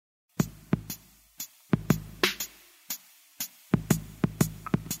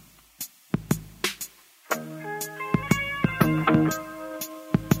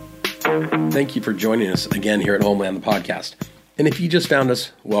Thank you for joining us again here at Homeland, the podcast. And if you just found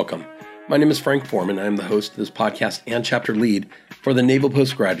us, welcome. My name is Frank Foreman. I am the host of this podcast and chapter lead for the Naval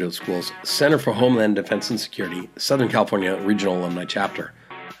Postgraduate School's Center for Homeland Defense and Security, Southern California Regional Alumni Chapter.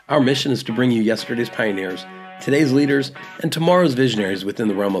 Our mission is to bring you yesterday's pioneers, today's leaders, and tomorrow's visionaries within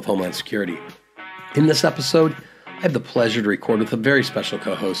the realm of Homeland Security. In this episode, I have the pleasure to record with a very special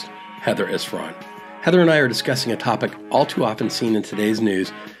co-host, Heather Isfaron. Heather and I are discussing a topic all too often seen in today's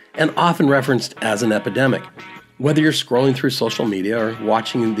news and often referenced as an epidemic. Whether you're scrolling through social media or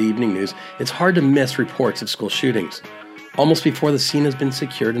watching the evening news, it's hard to miss reports of school shootings. Almost before the scene has been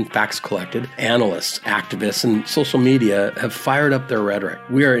secured and facts collected, analysts, activists, and social media have fired up their rhetoric.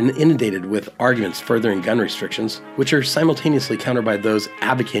 We are inundated with arguments furthering gun restrictions, which are simultaneously countered by those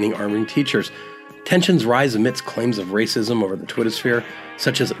advocating arming teachers. Tensions rise amidst claims of racism over the Twitter sphere,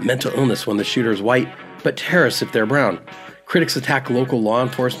 such as mental illness when the shooter is white, but terrorists if they're brown. Critics attack local law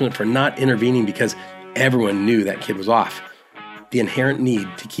enforcement for not intervening because everyone knew that kid was off. The inherent need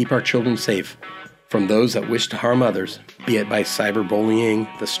to keep our children safe from those that wish to harm others, be it by cyberbullying,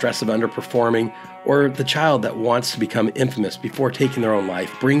 the stress of underperforming, or the child that wants to become infamous before taking their own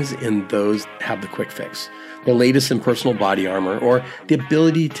life, brings in those that have the quick fix, the latest in personal body armor, or the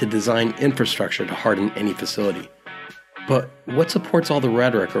ability to design infrastructure to harden any facility. But what supports all the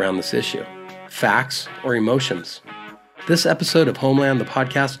rhetoric around this issue? Facts or emotions? This episode of Homeland, the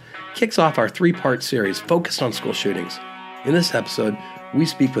podcast, kicks off our three-part series focused on school shootings. In this episode, we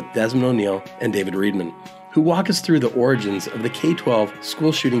speak with Desmond O'Neill and David Reedman, who walk us through the origins of the K-12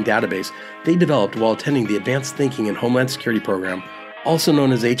 school shooting database they developed while attending the Advanced Thinking and Homeland Security program, also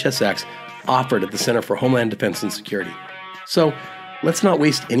known as HSX, offered at the Center for Homeland Defense and Security. So, let's not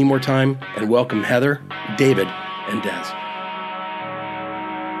waste any more time and welcome Heather, David, and Des.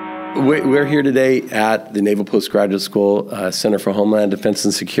 We're here today at the Naval Postgraduate School Center for Homeland Defense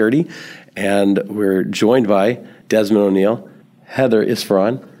and Security, and we're joined by Desmond O'Neill, Heather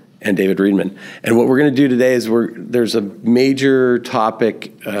Isfaron, and David Reedman. And what we're going to do today is there's a major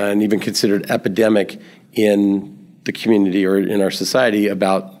topic and even considered epidemic in the community or in our society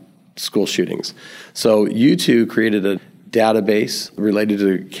about school shootings. So you two created a database related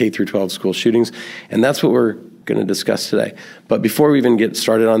to K-12 school shootings, and that's what we're going to discuss today. But before we even get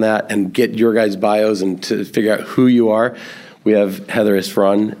started on that and get your guys' bios and to figure out who you are, we have Heather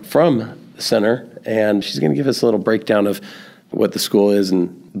Isfaron from the center, and she's going to give us a little breakdown of what the school is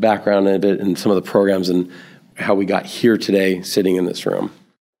and background of it and some of the programs and how we got here today sitting in this room.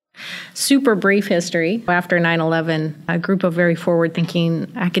 Super brief history. After 9/11, a group of very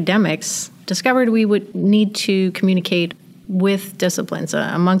forward-thinking academics discovered we would need to communicate with disciplines,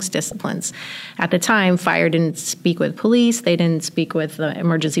 amongst disciplines. At the time, fire didn't speak with police. They didn't speak with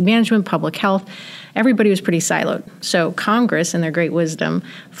emergency management, public health. Everybody was pretty siloed. So Congress, in their great wisdom,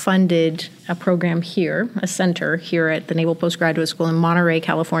 funded a program here, a center here at the Naval Postgraduate School in Monterey,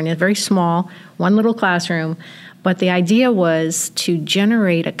 California, very small, one little classroom. But the idea was to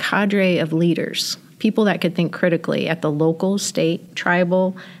generate a cadre of leaders, people that could think critically at the local, state,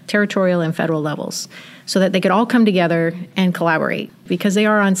 tribal, territorial, and federal levels, so that they could all come together and collaborate, because they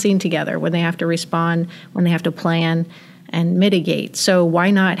are on scene together when they have to respond, when they have to plan and mitigate. So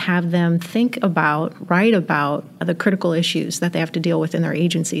why not have them write about the critical issues that they have to deal with in their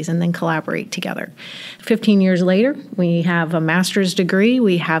agencies and then collaborate together? 15 years later, we have a master's degree,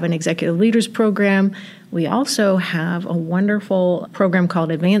 we have an executive leaders program, we also have a wonderful program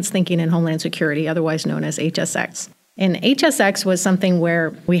called Advanced Thinking and Homeland Security, otherwise known as HSX. And HSX was something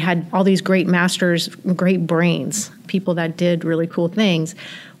where we had all these great masters, great brains, people that did really cool things.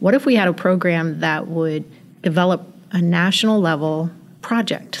 What if we had a program that would develop a national level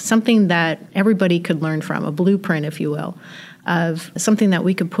project, something that everybody could learn from, a blueprint, if you will, of something that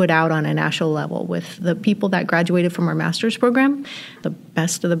we could put out on a national level with the people that graduated from our master's program, the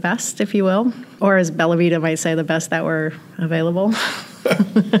best of the best, if you will, or as Bella Vita might say, the best that were available.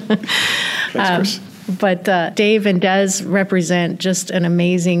 Thanks, Chris. But Dave and Des represent just an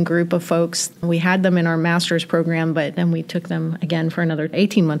amazing group of folks. We had them in our master's program, but then we took them again for another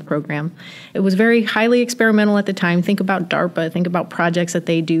 18-month program. It was very highly experimental at the time. Think about DARPA. Think about projects that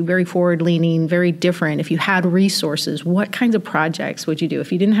they do, very forward-leaning, very different. If you had resources, what kinds of projects would you do?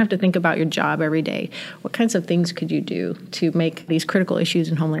 If you didn't have to think about your job every day, what kinds of things could you do to make these critical issues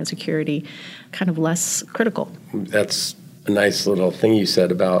in Homeland Security kind of less critical? That's a nice little thing you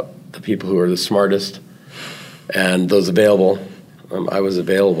said about the people who are the smartest and those available. I was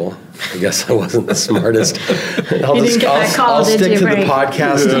available. I guess I wasn't the smartest. I'll stick to the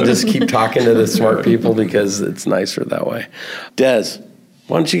podcast and just keep talking to the smart people because it's nicer that way. Des,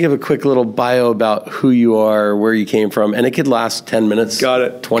 Why don't you give a quick little bio about who you are, where you came from, and it could last 10 minutes. Got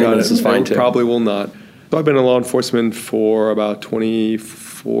it. 20 minutes is fine, too. Probably will not. So I've been in law enforcement for about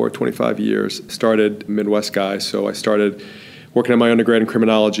 24, 25 years. Started Midwest guy, so I started working on my undergrad in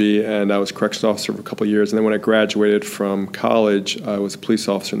criminology, and I was a corrections officer for a couple of years. And then when I graduated from college, I was a police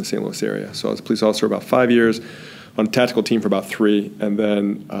officer in the St. Louis area. So I was a police officer for about 5 years, on a tactical team for about 3, and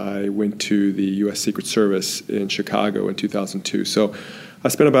then I went to the U.S. Secret Service in Chicago in 2002. So I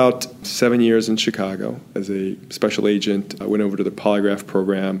spent about 7 years in Chicago as a special agent. I went over to the polygraph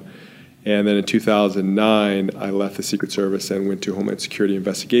program, and then in 2009, I left the Secret Service and went to Homeland Security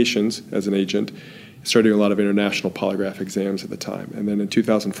Investigations as an agent. Started doing a lot of international polygraph exams at the time. And then in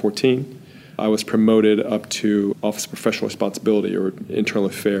 2014, I was promoted up to Office of Professional Responsibility, or Internal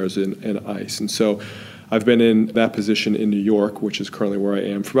Affairs in ICE. And so I've been in that position in New York, which is currently where I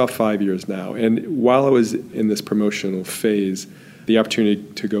am, for about 5 years now. And while I was in this promotional phase, the opportunity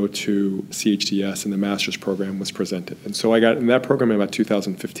to go to CHDS and the master's program was presented. And so I got in that program in about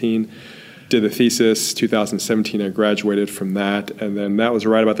 2015, did the thesis. 2017, I graduated from that. And then that was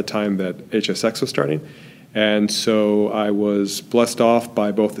right about the time that HSX was starting. And so I was blessed off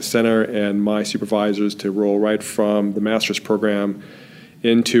by both the center and my supervisors to roll right from the master's program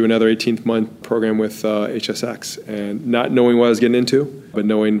into another 18-month program with HSX, and not knowing what I was getting into, but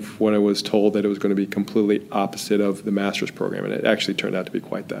knowing when I was told that it was going to be completely opposite of the master's program, and it actually turned out to be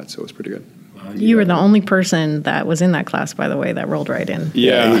quite that, so it was pretty good. You were the only person that was in that class, by the way, that rolled right in.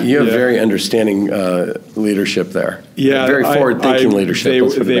 Yeah, you have very understanding leadership there. Yeah, very forward-thinking leadership.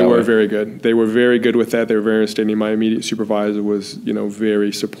 They were very good. They were very good with that. They were very understanding. My immediate supervisor was,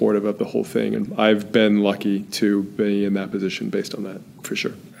 very supportive of the whole thing, and I've been lucky to be in that position based on that, for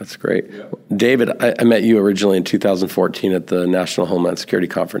sure. That's great. Yeah. David, I met you originally in 2014 at the National Homeland Security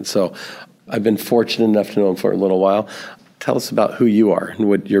Conference, so I've been fortunate enough to know him for a little while. Tell us about who you are and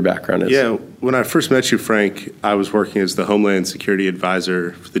what your background is. Yeah, when I first met you, Frank, I was working as the Homeland Security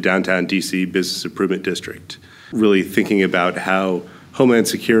Advisor for the downtown D.C. Business Improvement District, really thinking about how Homeland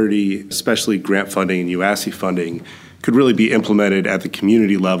Security, especially grant funding and UASC funding, could really be implemented at the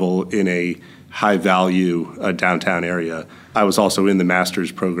community level in a high-value downtown area. I was also in the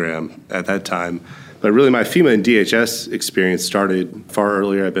master's program at that time. But really, my FEMA and DHS experience started far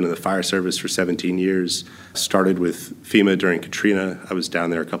earlier. I've been in the fire service for 17 years. Started with FEMA during Katrina. I was down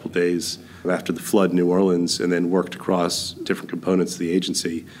there a couple days after the flood in New Orleans, and then worked across different components of the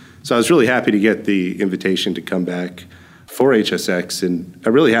agency. So I was really happy to get the invitation to come back for HSX, and I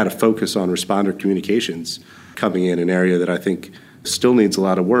really had a focus on responder communications coming in, an area that I think still needs a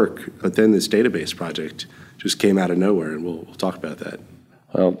lot of work. But then this database project just came out of nowhere, and we'll talk about that.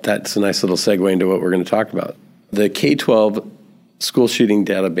 Well, that's a nice little segue into what we're going to talk about. The K-12 school shooting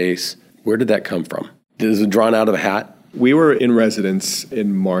database, where did that come from? Is it drawn out of a hat? We were in residence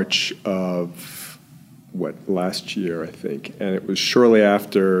in March of, last year, I think. And it was shortly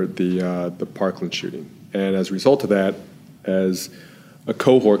after the Parkland shooting. And as a result of that, as a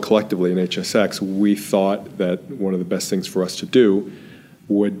cohort collectively in HSX, we thought that one of the best things for us to do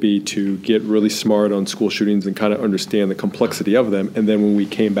would be to get really smart on school shootings and kind of understand the complexity of them. And then when we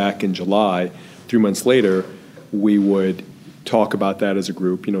came back in July, 3 months later, we would talk about that as a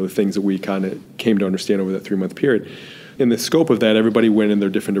group, the things that we kind of came to understand over that 3-month period. In the scope of that, everybody went in their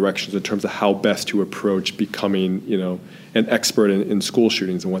different directions in terms of how best to approach becoming, an expert in school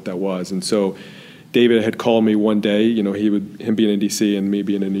shootings and what that was. And so David had called me one day, him being in D.C. and me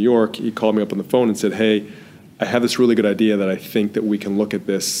being in New York, he called me up on the phone and said, hey, I have this really good idea that I think that we can look at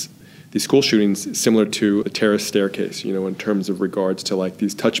these school shootings similar to a terrorist staircase, in terms of regards to like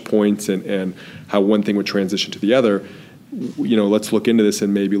these touch points and how one thing would transition to the other. Let's look into this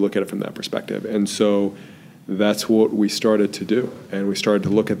and maybe look at it from that perspective. And so that's what we started to do. And we started to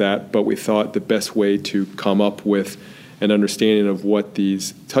look at that, but we thought the best way to come up with an understanding of what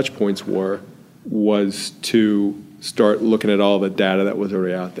these touch points were was to start looking at all the data that was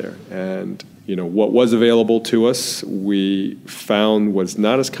already out there. And what was available to us, we found was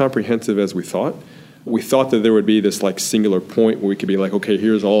not as comprehensive as we thought. We thought that there would be this singular point where we could be like, okay,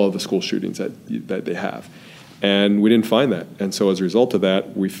 here's all of the school shootings that they have. And we didn't find that. And so as a result of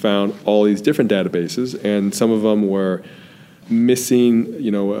that, we found all these different databases, and some of them were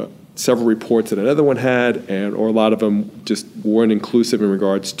missing, several reports that another one had, or a lot of them just weren't inclusive in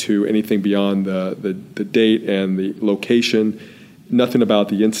regards to anything beyond the date and the location. Nothing about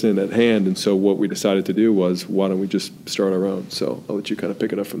the incident at hand, and so what we decided to do was, why don't we just start our own? So I'll let you kind of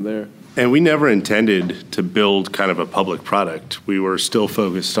pick it up from there. And we never intended to build kind of a public product. We were still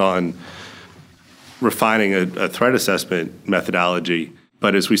focused on refining a threat assessment methodology,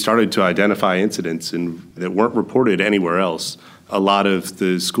 but as we started to identify incidents that weren't reported anywhere else, a lot of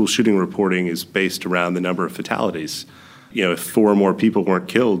the school shooting reporting is based around the number of fatalities. If 4 or more people weren't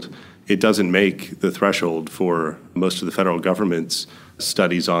killed, it doesn't make the threshold for most of the federal government's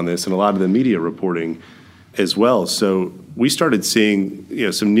studies on this and a lot of the media reporting as well. So we started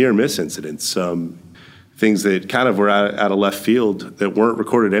seeing some near miss incidents, some things that kind of were out of left field that weren't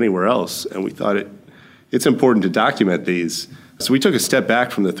recorded anywhere else. And we thought it's important to document these. So we took a step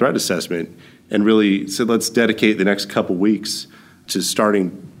back from the threat assessment and really said, let's dedicate the next couple weeks to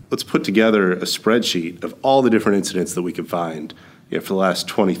let's put together a spreadsheet of all the different incidents that we could find for the last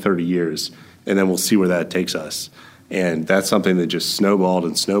 20, 30 years, and then we'll see where that takes us. And that's something that just snowballed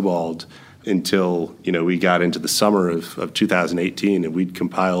and snowballed until we got into the summer of 2018, and we'd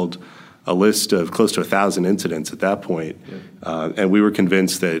compiled a list of close to 1,000 incidents at that point. And we were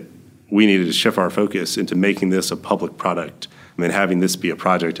convinced that we needed to shift our focus into making this a public product and having this be a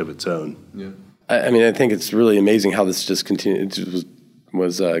project of its own. Yeah. I think it's really amazing how this just continued. It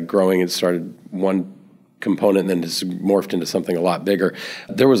was growing. It started one component and then just morphed into something a lot bigger.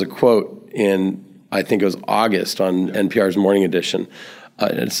 There was a quote in, I think it was August on NPR's Morning Edition.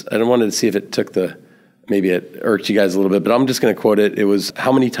 I wanted to see if it took maybe it irked you guys a little bit, but I'm just going to quote it. It was,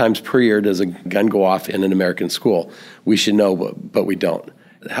 how many times per year does a gun go off in an American school? We should know, but we don't.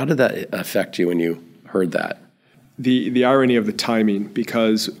 How did that affect you when you heard that? The irony of the timing,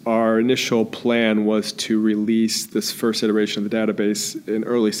 because our initial plan was to release this first iteration of the database in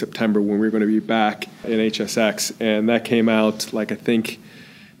early September when we were going to be back in HSX, and that came out I think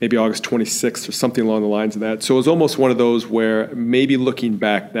maybe August 26th or something along the lines of that. So it was almost one of those where maybe looking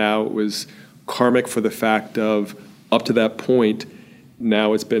back now it was karmic for the fact of up to that point,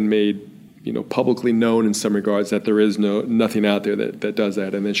 now it's been made publicly known in some regards that there is nothing out there that does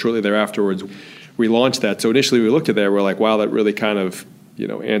that. And then shortly thereafter, we launched that. So initially we looked at that, we're like, wow, that really kind of,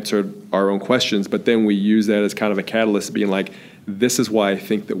 answered our own questions. But then we use that as kind of a catalyst, being like, this is why I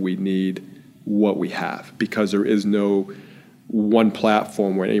think that we need what we have, because there is no one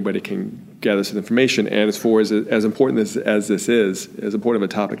platform where anybody can gather this information. And as important as this is, as important of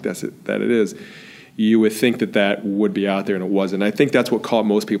a topic that it is, you would think that would be out there, and it wasn't. I think that's what caught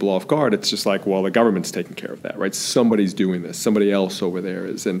most people off guard. It's just like, well, the government's taking care of that, right? Somebody's doing this. Somebody else over there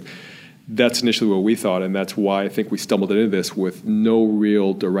is. And that's initially what we thought, and that's why I think we stumbled into this with no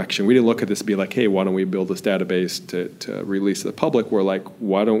real direction. We didn't look at this and be like, hey, why don't we build this database to release to the public? We're like,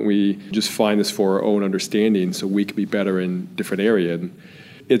 why don't we just find this for our own understanding so we could be better in different areas? And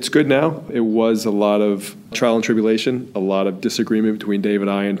it's good now. It was a lot of trial and tribulation, a lot of disagreement between Dave and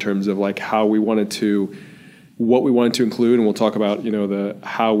I in terms of what we wanted to include, and we'll talk about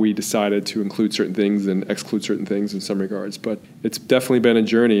how we decided to include certain things and exclude certain things in some regards. But it's definitely been a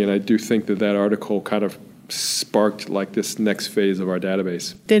journey, and I do think that article kind of sparked this next phase of our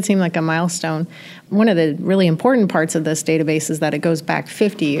database. It did seem like a milestone. One of the really important parts of this database is that it goes back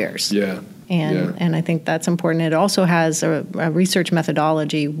 50 years. Yeah. And I think that's important. It also has a research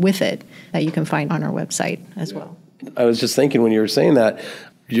methodology with it that you can find on our website as well. I was just thinking when you were saying that,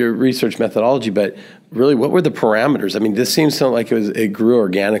 your research methodology, but really, what were the parameters? I mean, this seems like it grew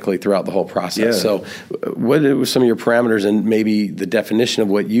organically throughout the whole process. Yeah. So what were some of your parameters and maybe the definition of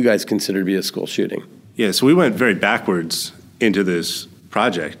what you guys consider to be a school shooting? Yeah, so we went very backwards into this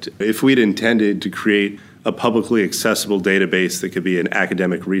project. If we'd intended to create a publicly accessible database that could be an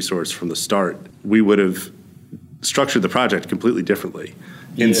academic resource from the start, we would have structured the project completely differently.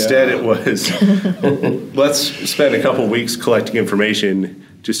 Yeah. Instead, it was, let's spend a couple weeks collecting information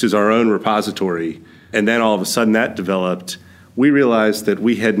just as our own repository. And then all of a sudden that developed. We realized that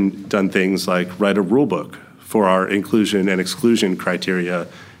we hadn't done things like write a rule book for our inclusion and exclusion criteria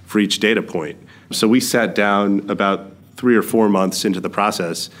for each data point. So we sat down about 3 or 4 months into the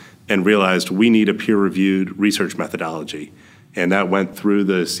process and realized we need a peer-reviewed research methodology. And that went through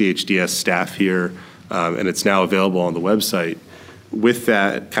the CHDS staff here, and it's now available on the website. With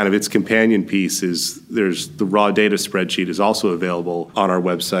that, kind of its companion piece is there's the raw data spreadsheet is also available on our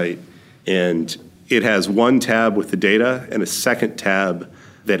website. And it has one tab with the data and a second tab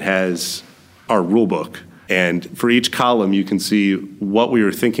that has our rule book. And for each column, you can see what we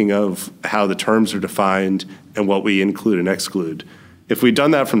were thinking of, how the terms are defined, and what we include and exclude. If we'd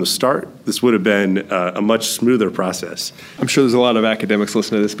done that from the start, this would have been a much smoother process. I'm sure there's a lot of academics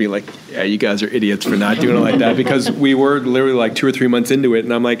listening to this being like, yeah, you guys are idiots for not doing it like that, because we were literally 2 or 3 months into it,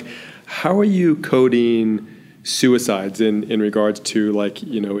 and I'm like, how are you coding suicides in regards to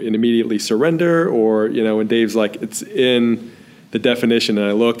an immediately surrender, or, and Dave's like, it's in the definition, and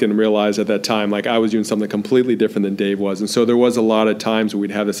I looked and realized at that time, I was doing something completely different than Dave was. And so there was a lot of times where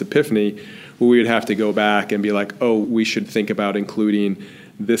we'd have this epiphany where we would have to go back and be like, oh, we should think about including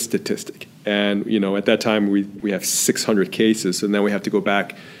this statistic. And, at that time we have 600 cases, and then we have to go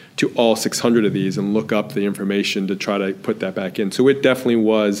back to all 600 of these and look up the information to try to put that back in. So it definitely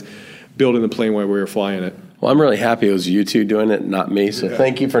was building the plane while we were flying it. Well, I'm really happy it was you two doing it, not me. So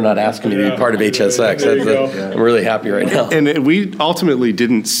thank you for not asking me to be part of HSX. I'm really happy right now. And we ultimately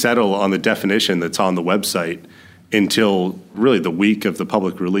didn't settle on the definition that's on the website until really the week of the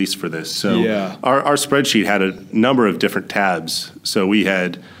public release for this. So our spreadsheet had a number of different tabs. So we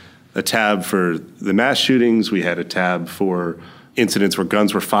had a tab for the mass shootings. We had a tab for incidents where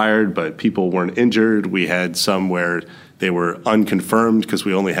guns were fired, but people weren't injured. We had some where they were unconfirmed because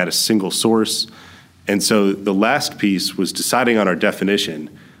we only had a single source. And so the last piece was deciding on our definition,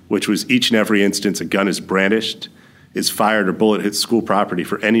 which was each and every instance a gun is brandished, is fired, or bullet hits school property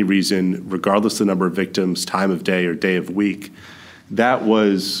for any reason, regardless of the number of victims, time of day, or day of week. That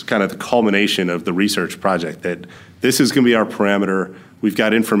was kind of the culmination of the research project, that this is going to be our parameter. We've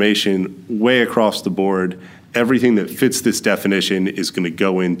got information way across the board. Everything that fits this definition is going to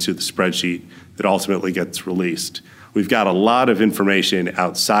go into the spreadsheet that ultimately gets released. We've got a lot of information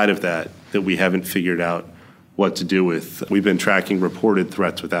outside of that we haven't figured out what to do with. We've been tracking reported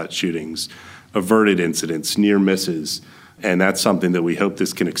threats without shootings, averted incidents, near misses, and that's something that we hope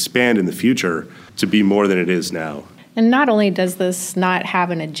this can expand in the future to be more than it is now. And not only does this not have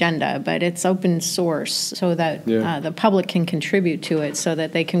an agenda, but it's open source so that the public can contribute to it, so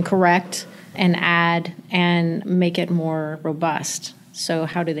that they can correct and add and make it more robust. So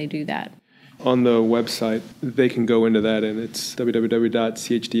how do they do that? On the website, they can go into that, and it's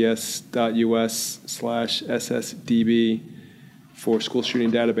www.chds.us/ssdb for school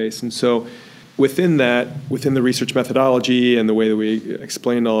shooting database. And so within that, within the research methodology and the way that we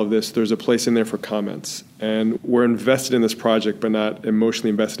explained all of this, there's a place in there for comments. And we're invested in this project, but not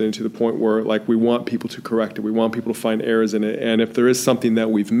emotionally invested in it to the point where, we want people to correct it. We want people to find errors in it. And if there is something that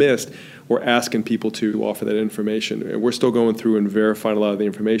we've missed, we're asking people to offer that information. And we're still going through and verifying a lot of the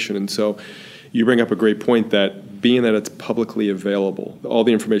information. And so you bring up a great point that being that it's publicly available, all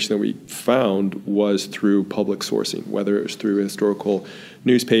the information that we found was through public sourcing, whether it was through historical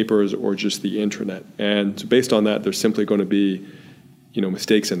newspapers or just the intranet. And so based on that, there's simply going to be,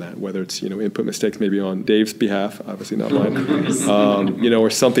 mistakes in that, whether it's, input mistakes maybe on Dave's behalf, obviously not mine, or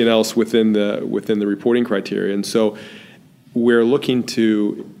something else within the reporting criteria. And so we're looking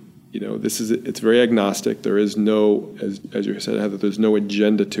to, it's very agnostic. There is no, as you said, Heather, there's no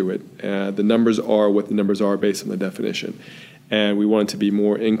agenda to it. The numbers are what the numbers are based on the definition. And we want it to be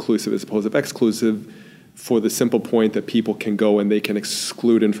more inclusive as opposed to exclusive, for the simple point that people can go and they can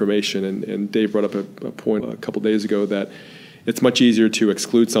exclude information. And Dave brought up a point a couple days ago that it's much easier to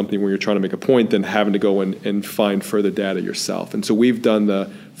exclude something when you're trying to make a point than having to go and find further data yourself. And so we've done the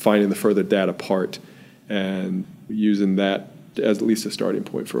finding the further data part and using that as at least a starting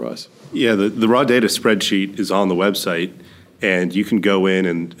point for us. Yeah, the raw data spreadsheet is on the website, and you can go in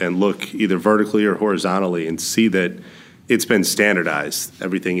and look either vertically or horizontally and see that it's been standardized.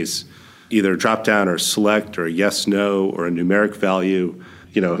 Everything is either drop down or select or yes, no, or a numeric value.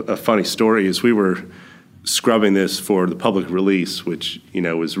 A funny story is we were scrubbing this for the public release, which,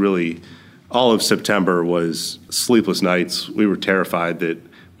 was really all of September was sleepless nights. We were terrified that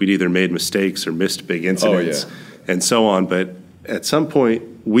we'd either made mistakes or missed big incidents and so on. But at some point,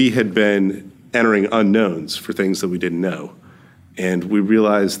 we had been entering unknowns for things that we didn't know. And we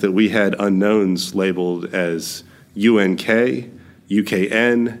realized that we had unknowns labeled as UNK,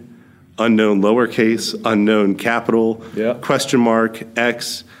 UKN, unknown lowercase, unknown capital, question mark,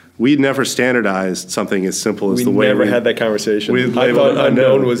 X. We'd never standardized something as simple as the way we never had that conversation. I thought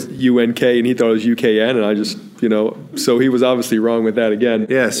unknown was UNK and he thought it was UKN, and I just, so he was obviously wrong with that again.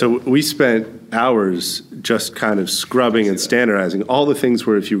 Yeah, so we spent hours just kind of scrubbing and standardizing all the things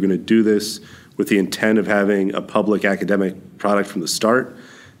where if you were going to do this with the intent of having a public academic product from the start,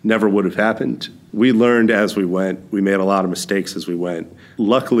 never would have happened. We learned as we went. We made a lot of mistakes as we went.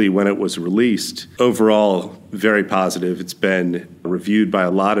 Luckily, when it was released, overall, very positive. It's been reviewed by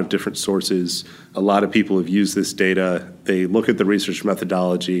a lot of different sources. A lot of people have used this data. They look at the research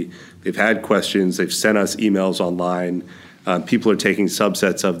methodology. They've had questions. They've sent us emails online. People are taking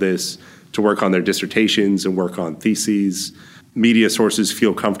subsets of this to work on their dissertations and work on theses. Media sources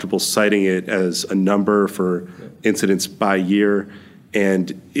feel comfortable citing it as a number for incidents by year.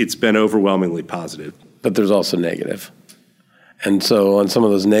 And it's been overwhelmingly positive. But there's also negative. And so on some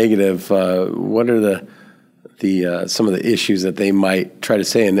of those negative, what are the some of the issues that they might try to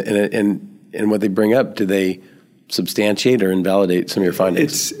say? And what they bring up, do they substantiate or invalidate some of your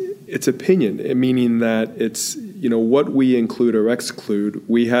findings? It's opinion, meaning that it's, what we include or exclude.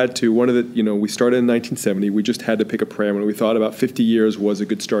 We had to, we started in 1970. We just had to pick a parameter. We thought about 50 years was a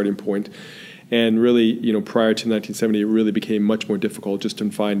good starting point. And really, prior to 1970, it really became much more difficult just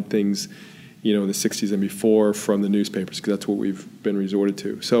to find things, in the 60s and before from the newspapers, because that's what we've been resorted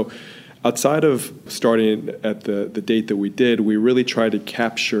to. So outside of starting at the date that we did, we really tried to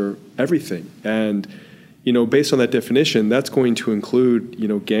capture everything. And based on that definition, that's going to include,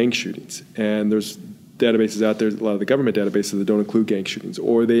 gang shootings. And there's databases out there, a lot of the government databases that don't include gang shootings,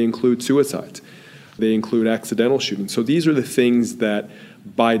 or they include suicides. They include accidental shootings. So these are the things that,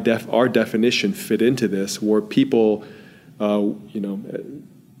 by our definition, fit into this, where people,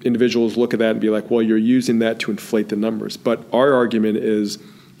 individuals look at that and be like, well, you're using that to inflate the numbers. But our argument is,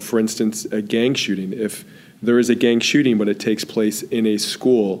 for instance, a gang shooting. If there is a gang shooting, but it takes place in a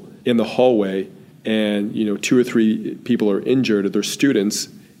school, in the hallway, and 2 or 3 people are injured, or they're students,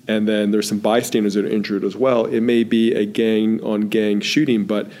 and then there's some bystanders that are injured as well, it may be a gang-on-gang shooting,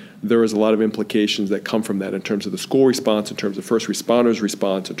 but there is a lot of implications that come from that in terms of the school response, in terms of first responders'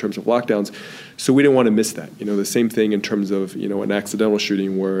 response, in terms of lockdowns. So we didn't want to miss that. The same thing in terms of an accidental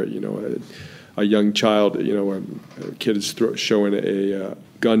shooting where a young child, a kid is showing a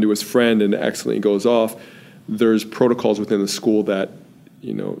gun to his friend and accidentally goes off. There's protocols within the school that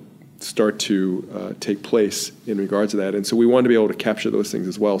start to take place in regards to that. And so we want to be able to capture those things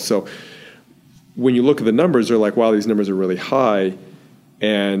as well. So when you look at the numbers, they're like, wow, these numbers are really high,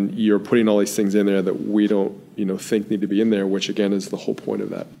 and you're putting all these things in there that we don't think need to be in there, which again is the whole point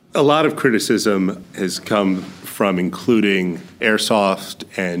of that. A lot of criticism has come from including airsoft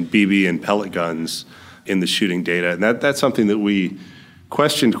and BB and pellet guns in the shooting data. And that's something that we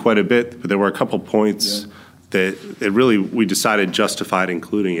questioned quite a bit, but there were a couple points that really we decided justified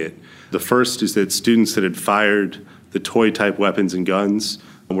including it. The first is that students that had fired the toy-type weapons and guns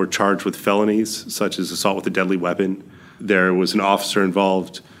were charged with felonies, such as assault with a deadly weapon. There was an officer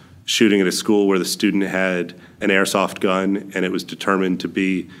involved shooting at a school where the student had an airsoft gun, and it was determined to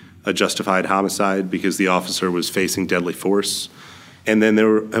be a justified homicide because the officer was facing deadly force. And then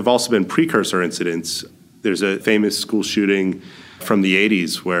there have also been precursor incidents. There's a famous school shooting from the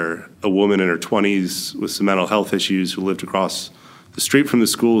 80s where a woman in her 20s with some mental health issues who lived across the street from the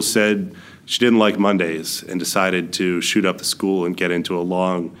school said she didn't like Mondays and decided to shoot up the school and get into a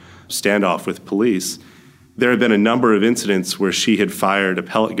long standoff with police. There have been a number of incidents where she had fired a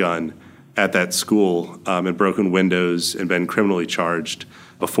pellet gun at that school and broken windows and been criminally charged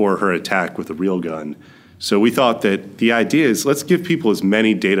before her attack with a real gun. So we thought that the idea is let's give people as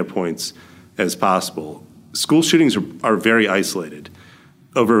many data points as possible. School shootings are very isolated.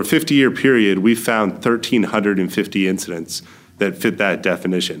 Over a 50-year period, we found 1,350 incidents that fit that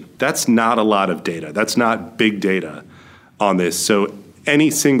definition. That's not a lot of data. That's not big data on this. So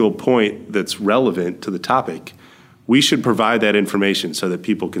any single point that's relevant to the topic, we should provide that information so that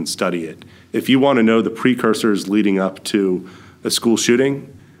people can study it. If you want to know the precursors leading up to a school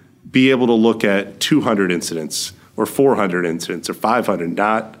shooting, be able to look at 200 incidents or 400 incidents or 500,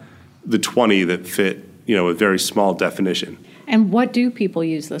 not the 20 that fit, a very small definition. And what do people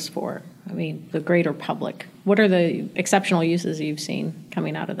use this for? I mean, the greater public. What are the exceptional uses you've seen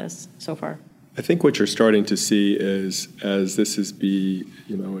coming out of this so far? I think what you're starting to see is, as this is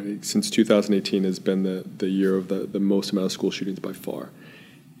since 2018 has been the year of the most amount of school shootings by far.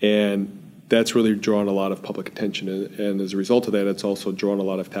 And that's really drawn a lot of public attention. And as a result of that, it's also drawn a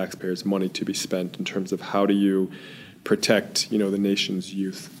lot of taxpayers' money to be spent in terms of how do you protect, the nation's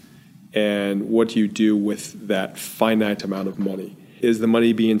youth. And what do you do with that finite amount of money? Is the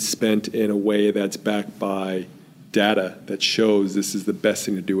money being spent in a way that's backed by data that shows this is the best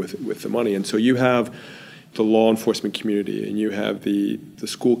thing to do with the money? And so you have the law enforcement community, and you have the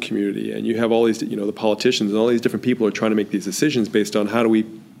school community, and you have all these, the politicians, and all these different people are trying to make these decisions based on how do we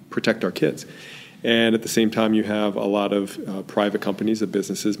protect our kids. And at the same time, you have a lot of private companies and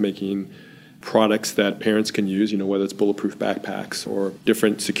businesses making products that parents can use, whether it's bulletproof backpacks or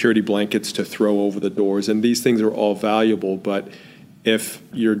different security blankets to throw over the doors. And these things are all valuable, but if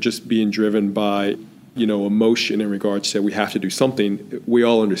you're just being driven by, emotion in regards to we have to do something, we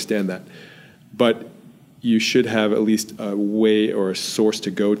all understand that. But you should have at least a way or a source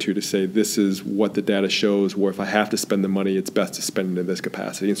to go to say this is what the data shows, where if I have to spend the money, it's best to spend it in this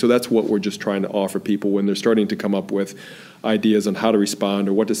capacity. And so that's what we're just trying to offer people when they're starting to come up with ideas on how to respond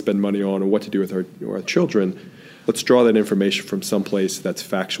or what to spend money on or what to do with our children. Let's draw that information from someplace that's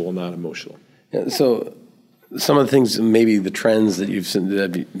factual, not emotional. Yeah, so some of the things, maybe the trends that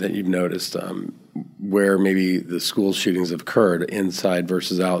you've noticed, where maybe the school shootings have occurred, inside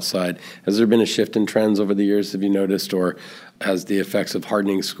versus outside. Has there been a shift in trends over the years, have you noticed, or has the effects of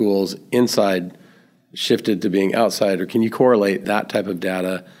hardening schools inside shifted to being outside, or can you correlate that type of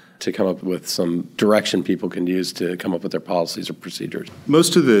data to come up with some direction people can use to come up with their policies or procedures?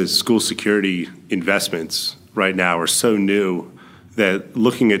 Most of the school security investments right now are so new that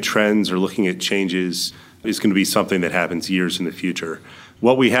looking at trends or looking at changes is going to be something that happens years in the future.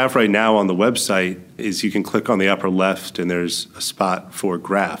 What we have right now on the website is you can click on the upper left and there's a spot for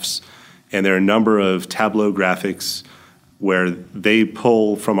graphs. And there are a number of Tableau graphics where they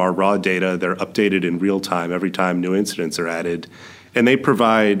pull from our raw data. They're updated in real time every time new incidents are added. And they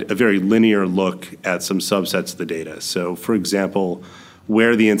provide a very linear look at some subsets of the data. So, for example,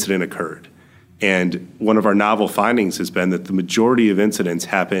 where the incident occurred. And one of our novel findings has been that the majority of incidents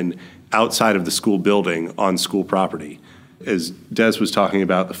happen outside of the school building on school property. As Des was talking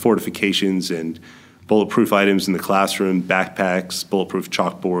about, the fortifications and bulletproof items in the classroom, backpacks, bulletproof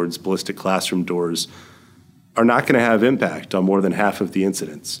chalkboards, ballistic classroom doors, are not going to have impact on more than half of the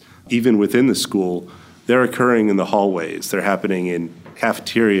incidents. Even within the school, they're occurring in the hallways. They're happening in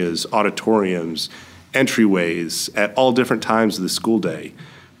cafeterias, auditoriums, entryways at all different times of the school day,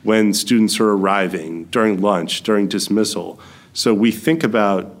 when students are arriving, during lunch, during dismissal. So we think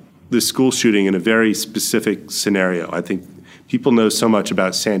about the school shooting in a very specific scenario. I think people know so much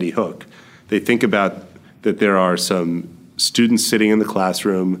about Sandy Hook. They think about that there are some students sitting in the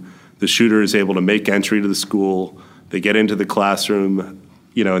classroom, the shooter is able to make entry to the school, they get into the classroom,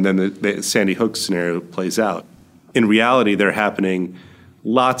 and then the Sandy Hook scenario plays out. In reality, they're happening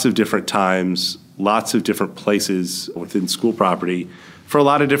lots of different times, lots of different places within school property for a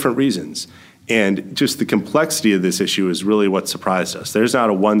lot of different reasons. And just the complexity of this issue is really what surprised us. There's not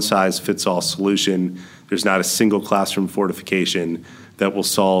a one-size-fits-all solution. There's not a single classroom fortification that will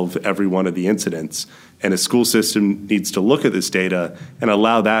solve every one of the incidents. And a school system needs to look at this data and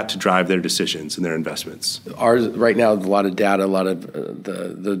allow that to drive their decisions and their investments. Ours, right now, a lot of data, a lot of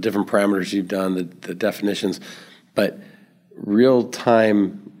the different parameters you've done, the definitions, but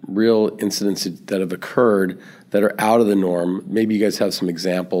real-time, real incidents that have occurred that are out of the norm. Maybe you guys have some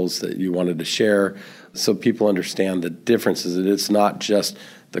examples that you wanted to share so people understand the differences. It's not just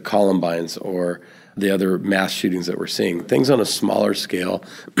the Columbines or the other mass shootings that we're seeing, things on a smaller scale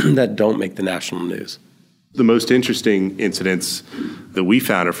that don't make the national news. The most interesting incidents that we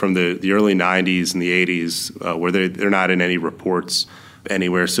found are from the early 90s and the 80s, where they're not in any reports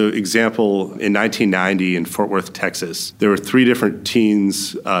anywhere. So example, in 1990 in Fort Worth, Texas, there were 3 different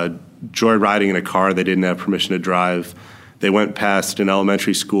teens joyriding in a car they didn't have permission to drive. They went past an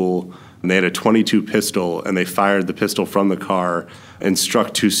elementary school and they had a .22 pistol and they fired the pistol from the car and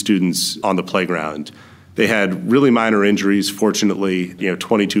struck 2 students on the playground. They had really minor injuries. Fortunately,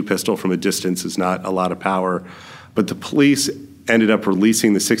 .22 pistol from a distance is not a lot of power. But the police ended up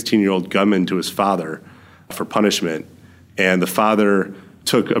releasing the 16-year-old gunman to his father for punishment. And the father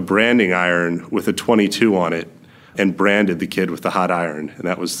took a branding iron with a .22 on it and branded the kid with the hot iron, and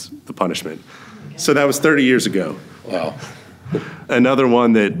that was the punishment. So that was 30 years ago. Wow. Another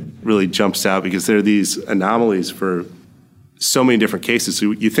one that really jumps out, because there are these anomalies for so many different cases.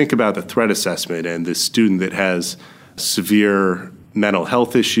 So you think about the threat assessment and the student that has severe mental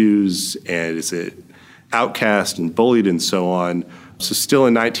health issues and is an outcast and bullied and so on. So still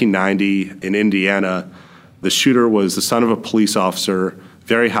in 1990 in Indiana, the shooter was the son of a police officer,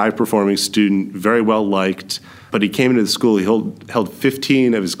 very high-performing student, very well-liked, but he came into the school, he held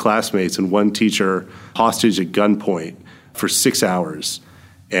 15 of his classmates and 1 teacher hostage at gunpoint for 6 hours.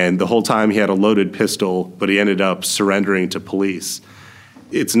 And the whole time he had a loaded pistol, but he ended up surrendering to police.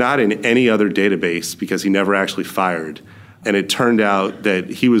 It's not in any other database because he never actually fired. And it turned out that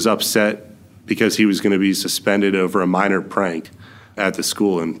he was upset because he was going to be suspended over a minor prank at the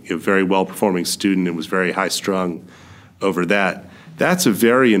school, and a very well-performing student and was very high-strung over that. That's a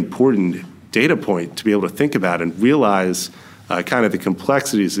very important data point to be able to think about and realize kind of the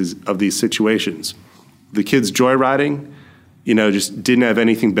complexities of these situations. The kids joyriding, just didn't have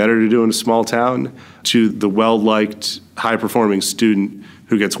anything better to do in a small town, to the well-liked, high-performing student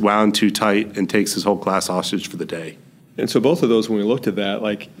who gets wound too tight and takes his whole class hostage for the day. And so both of those, when we looked at that,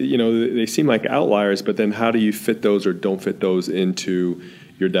 they seem like outliers, but then how do you fit those or don't fit those into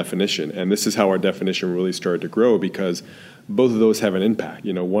your definition? And this is how our definition really started to grow, because both of those have an impact.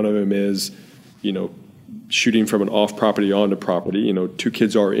 One of them is, shooting from an off property onto property. 2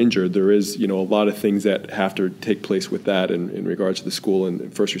 kids are injured. There is, a lot of things that have to take place with that in regards to the school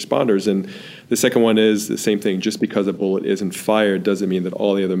and first responders. And the second one is the same thing. Just because a bullet isn't fired doesn't mean that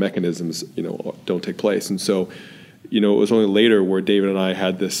all the other mechanisms, don't take place. And so, it was only later where David and I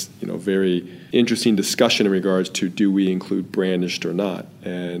had this, very interesting discussion in regards to, do we include brandished or not?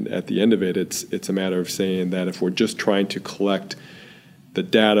 And at the end of it, it's a matter of saying that if we're just trying to collect the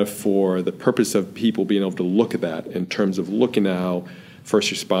data for the purpose of people being able to look at that in terms of looking at how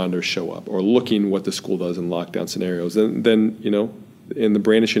first responders show up or looking what the school does in lockdown scenarios. And then, in the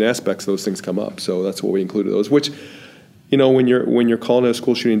brandishing aspects, those things come up. So that's what we included those, which, when you're calling a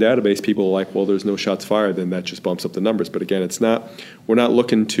school shooting database, people are like, well, there's no shots fired, then that just bumps up the numbers. But again, we're not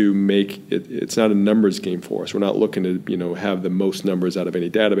looking to make it, it's not a numbers game for us. We're not looking to, have the most numbers out of any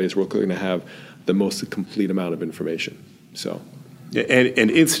database. We're looking to have the most complete amount of information. So. Yeah, and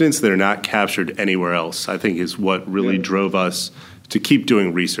incidents that are not captured anywhere else, I think, is what really drove us to keep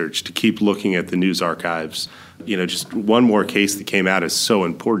doing research, to keep looking at the news archives. Just one more case that came out is so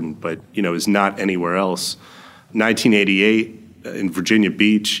important, but, is not anywhere else. 1988 in Virginia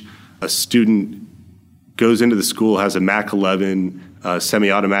Beach, a student goes into the school, has a Mac 11,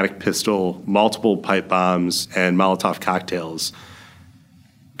 semi-automatic pistol, multiple pipe bombs, and Molotov cocktails.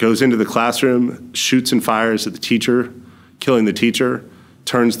 Goes into the classroom, shoots and fires at the teacher, killing the teacher,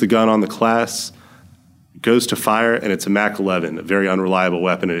 turns the gun on the class, goes to fire, and it's a Mac 11, a very unreliable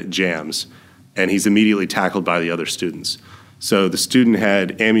weapon, and it jams. And he's immediately tackled by the other students. So the student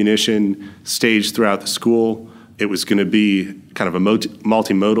had ammunition staged throughout the school. It was going to be kind of a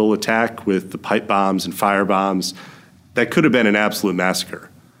multimodal attack with the pipe bombs and fire bombs. That could have been an absolute massacre.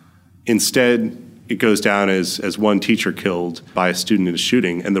 Instead, it goes down as one teacher killed by a student in a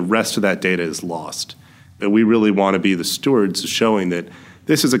shooting, and the rest of that data is lost. But we really want to be the stewards of showing that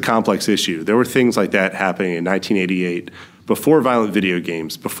this is a complex issue. There were things like that happening in 1988, before violent video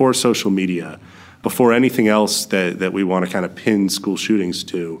games, before social media, before anything else that we want to kind of pin school shootings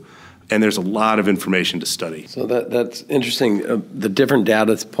to. And there's a lot of information to study. So that's interesting, the different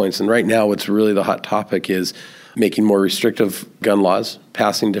data points. And right now what's really the hot topic is making more restrictive gun laws,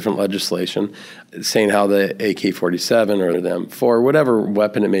 passing different legislation, saying how the AK-47 or the M4, whatever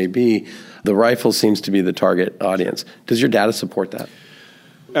weapon it may be, the rifle seems to be the target audience. Does your data support that?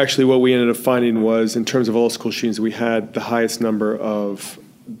 Actually, what we ended up finding was, in terms of all school shootings, we had the highest number of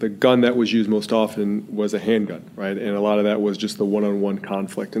the gun that was used most often was a handgun, right? And a lot of that was just the one-on-one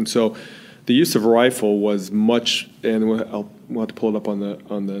conflict. And so the use of a rifle was much, and we'll have to pull it up on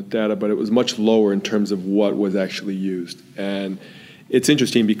the data, but it was much lower in terms of what was actually used. And it's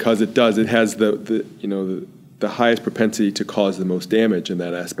interesting because it has the highest propensity to cause the most damage in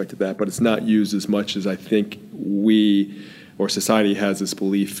that aspect of that, but it's not used as much as I think we or society has this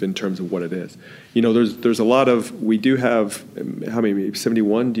belief in terms of what it is. There's a lot of, we do have, how many,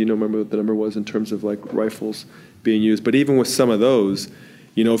 71? Do you remember what the number was in terms of like rifles being used? But even with some of those,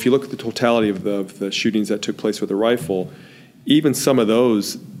 if you look at the totality of the shootings that took place with a rifle, even some of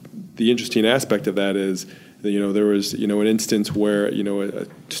those, the interesting aspect of that is, there was, an instance where, a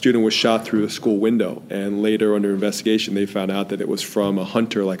student was shot through a school window, and later under investigation, they found out that it was from a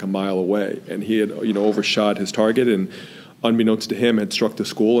hunter like a mile away, and he had, overshot his target, and unbeknownst to him, had struck the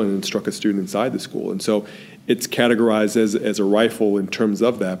school and struck a student inside the school. And so it's categorized as a rifle in terms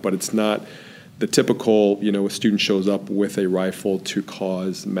of that, but it's not the typical, a student shows up with a rifle to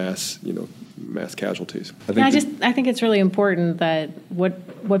cause mass casualties. I think it's really important that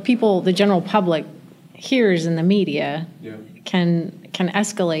what people, the general public, hears in the media can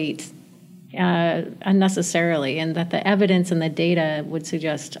escalate unnecessarily, and that the evidence and the data would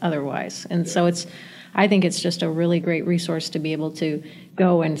suggest otherwise. And so I think it's just a really great resource to be able to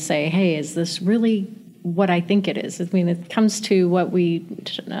go and say, hey, is this really what I think it is? I mean, it comes to what we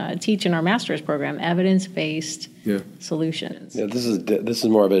teach in our master's program, evidence-based solutions. Yeah, this is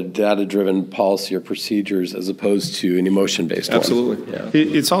more of a data-driven policy or procedures as opposed to an emotion-based one. Absolutely. Yeah.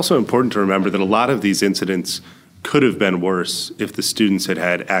 It's also important to remember that a lot of these incidents could have been worse if the students had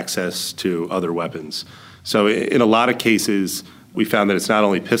had access to other weapons. So in a lot of cases, we found that it's not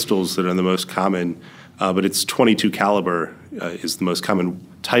only pistols that are the most common, but it's .22 caliber is the most common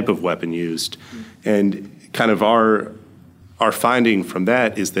type of weapon used. And kind of our finding from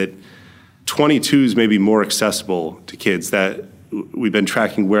that is that .22s may be more accessible to kids, that we've been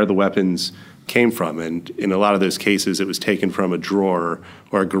tracking where the weapons came from. And in a lot of those cases, it was taken from a drawer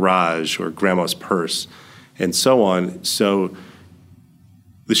or a garage or grandma's purse and so on. So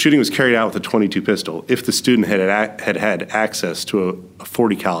the shooting was carried out with a .22 pistol. If the student had access to a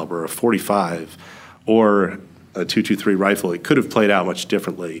 .40 caliber, a .45, or a .223 rifle, it could have played out much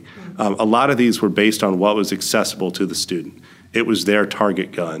differently. A lot of these were based on what was accessible to the student. It was their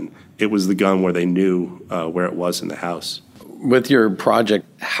target gun. It was the gun where they knew where it was in the house. With your project,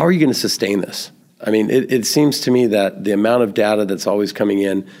 how are you going to sustain this? I mean, it seems to me that the amount of data that's always coming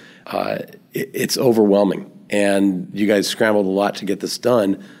in, it's overwhelming. And you guys scrambled a lot to get this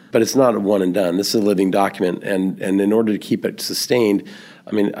done, but it's not a one and done. This is a living document. And in order to keep it sustained,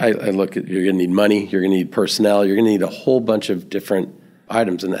 I mean, I look at, you're going to need money, you're going to need personnel, you're going to need a whole bunch of different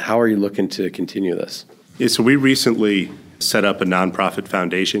items, and how are you looking to continue this? Yeah, so we recently set up a nonprofit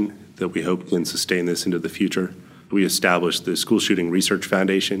foundation that we hope can sustain this into the future. We established the School Shooting Research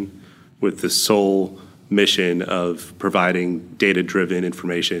Foundation with the sole mission of providing data-driven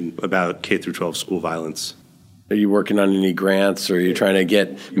information about K-12 school violence. Are you working on any grants, or are you trying to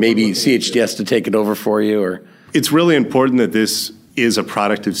get maybe CHDS to take it over for you? Or it's really important that this is a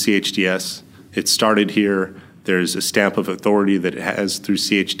product of CHDS. It started here. There's a stamp of authority that it has through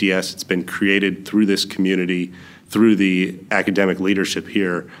CHDS. It's been created through this community, through the academic leadership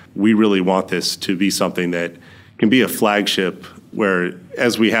here. We really want this to be something that can be a flagship where,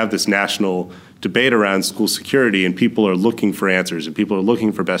 as we have this national debate around school security and people are looking for answers and people are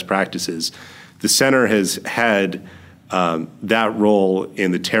looking for best practices, the center has had that role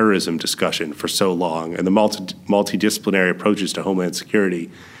in the terrorism discussion for so long and the multidisciplinary approaches to homeland security.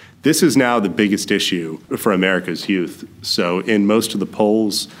 This is now the biggest issue for America's youth. So in most of the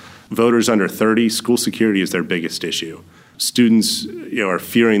polls, voters under 30, school security is their biggest issue. Students are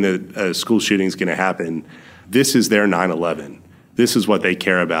fearing that a school shooting is going to happen. This is their 9/11. This is what they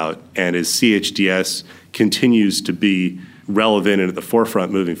care about. And as CHDS continues to be relevant and at the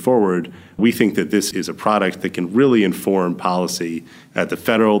forefront moving forward, we think that this is a product that can really inform policy at the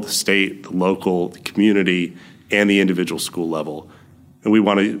federal, the state, the local, the community, and the individual school level. And we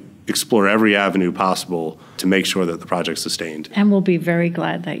want to explore every avenue possible to make sure that the project's sustained. And we'll be very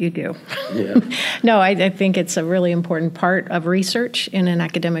glad that you do. Yeah. No, I think it's a really important part of research in an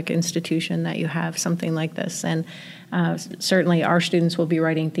academic institution that you have something like this. And certainly our students will be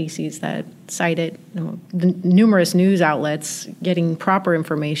writing theses that cite it. The numerous news outlets getting proper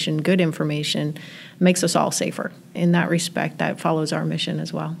information, good information, makes us all safer. In that respect, that follows our mission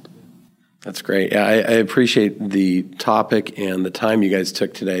as well. That's great. Yeah, I appreciate the topic and the time you guys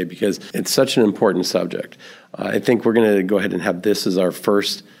took today because it's such an important subject. I think we're going to go ahead and have this as our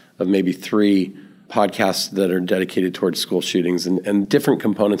first of maybe 3 podcasts that are dedicated towards school shootings and different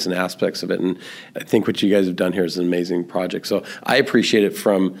components and aspects of it. And I think what you guys have done here is an amazing project. So I appreciate it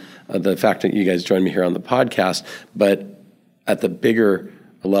from the fact that you guys joined me here on the podcast, but at the bigger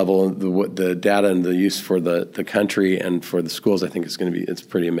level, the data and the use for the country and for the schools, I think it's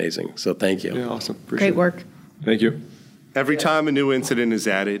pretty amazing. So thank you. Yeah, awesome. Appreciate Great work. Thank you. Every time a new incident is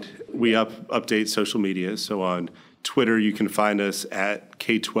added, we update social media. So on Twitter, you can find us at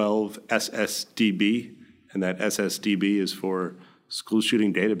K12SSDB, and that SSDB is for School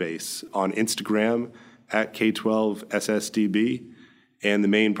Shooting Database. On Instagram, at K12SSDB, and the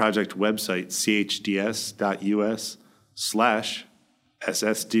main project website,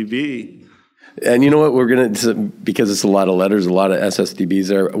 chds.us/SSDB. And you know what, we're going to, because it's a lot of letters, a lot of SSDBs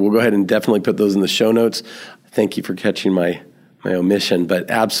there, we'll go ahead and definitely put those in the show notes. Thank you for catching my omission, but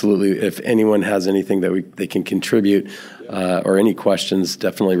absolutely, if anyone has anything that they can contribute or any questions,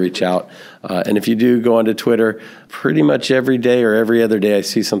 definitely reach out. And if you do go onto Twitter, pretty much every day or every other day, I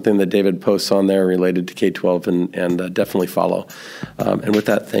see something that David posts on there related to K-12, and definitely follow. And with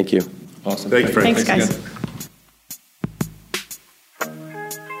that, thank you. Awesome. Thank you, Frank. Thanks, guys.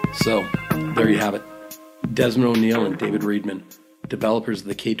 So, there you have it. Desmond O'Neill and David Reedman, developers of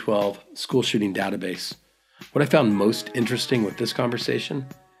the K-12 school shooting database. What I found most interesting with this conversation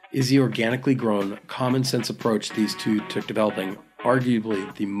is the organically grown, common sense approach these two took developing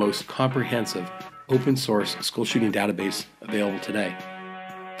arguably the most comprehensive open source school shooting database available today.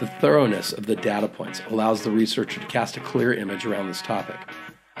 The thoroughness of the data points allows the researcher to cast a clear image around this topic.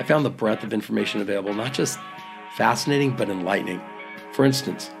 I found the breadth of information available not just fascinating but enlightening. For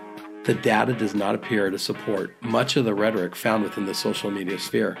instance, the data does not appear to support much of the rhetoric found within the social media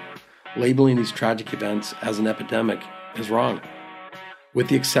sphere. Labeling these tragic events as an epidemic is wrong. With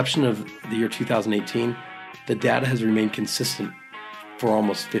the exception of the year 2018, the data has remained consistent for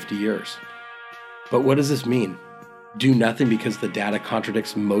almost 50 years. But what does this mean? Do nothing because the data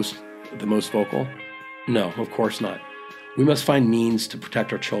contradicts the most vocal? No, of course not. We must find means to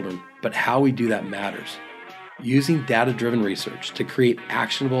protect our children, but how we do that matters. Using data-driven research to create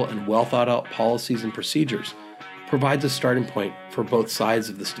actionable and well-thought-out policies and procedures provides a starting point for both sides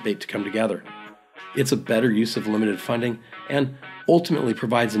of this debate to come together. It's a better use of limited funding and ultimately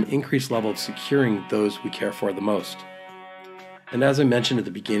provides an increased level of securing those we care for the most. And as I mentioned at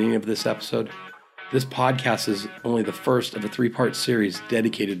the beginning of this episode, this podcast is only the first of a 3-part series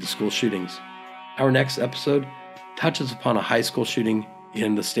dedicated to school shootings. Our next episode touches upon a high school shooting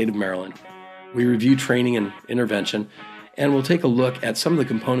in the state of Maryland. We review training and intervention, and we'll take a look at some of the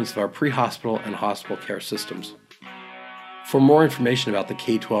components of our pre-hospital and hospital care systems. For more information about the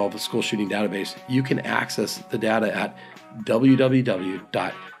K-12 school shooting database, you can access the data at www.chds.us/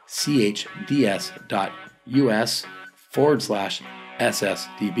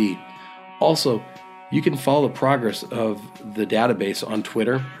 K12SSDB. Also, you can follow the progress of the database on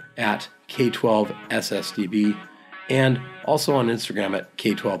Twitter at K12SSDB and also on Instagram at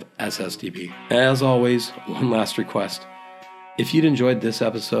K12SSDB. As always, one last request. If you'd enjoyed this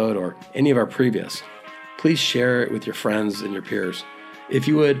episode or any of our previous, please share it with your friends and your peers. If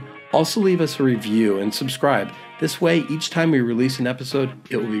you would, also leave us a review and subscribe. This way, each time we release an episode,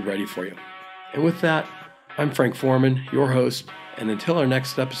 it will be ready for you. And with that, I'm Frank Foreman, your host, and until our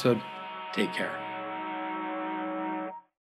next episode, take care.